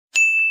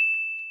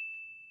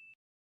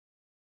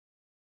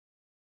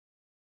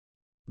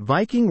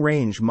Viking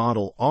range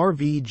model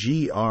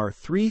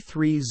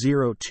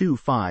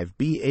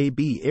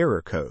RVGR33025BAB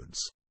error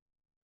codes.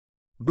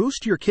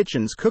 Boost your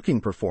kitchen's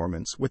cooking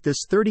performance with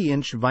this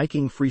 30-inch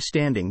Viking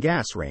freestanding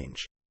gas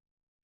range.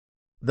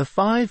 The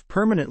 5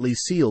 permanently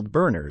sealed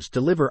burners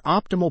deliver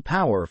optimal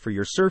power for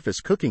your surface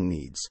cooking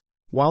needs,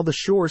 while the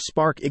Shore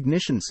Spark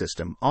ignition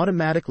system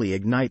automatically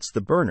ignites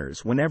the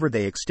burners whenever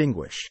they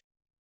extinguish.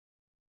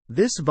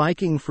 This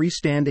Viking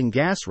freestanding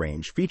gas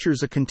range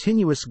features a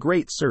continuous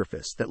grate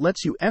surface that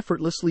lets you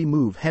effortlessly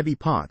move heavy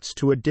pots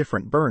to a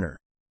different burner.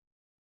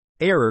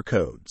 Error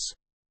codes.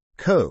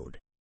 Code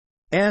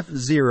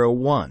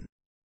F01.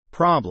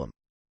 Problem: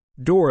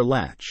 door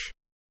latch.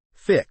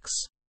 Fix: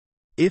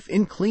 if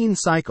in clean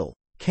cycle,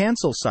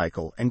 cancel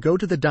cycle and go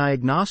to the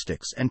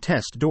diagnostics and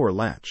test door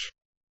latch.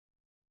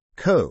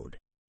 Code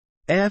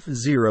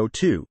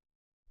F02.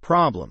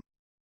 Problem: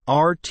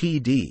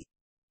 RTD.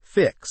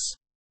 Fix: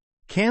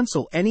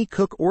 cancel any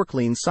cook or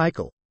clean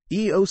cycle,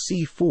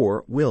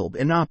 EOC4 will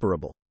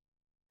inoperable.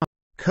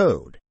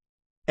 Code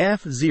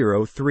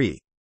F03.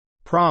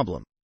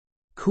 Problem: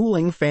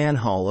 cooling fan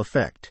hall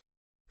effect.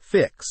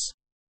 Fix: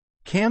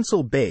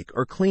 cancel bake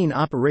or clean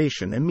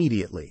operation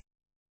immediately.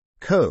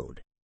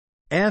 Code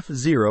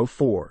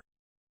F04.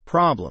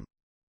 Problem: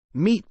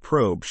 meat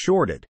probe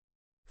shorted.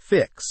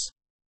 Fix: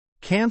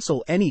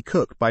 cancel any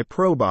cook by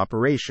probe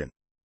operation.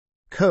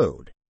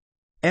 Code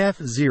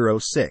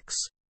F06.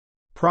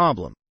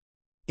 Problem: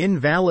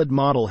 invalid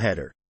model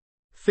header.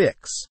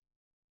 Fix: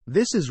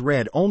 this is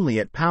read only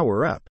at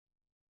power up.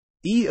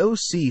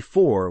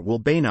 EOC4 will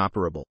be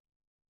inoperable.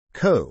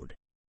 Code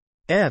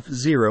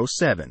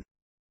F07.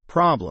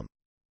 Problem: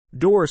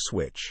 door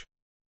switch.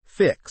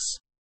 Fix: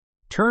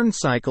 turn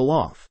cycle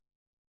off.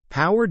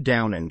 Power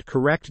down and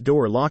correct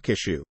door lock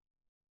issue.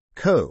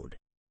 Code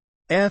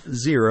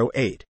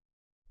F08.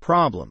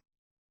 Problem: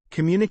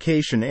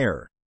 communication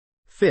error.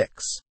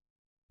 Fix: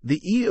 the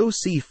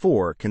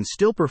EOC4 can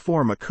still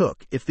perform a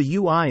cook if the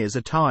UI is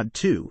a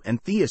TOD2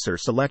 and Theacer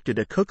selected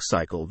a cook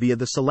cycle via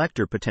the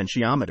selector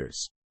potentiometers.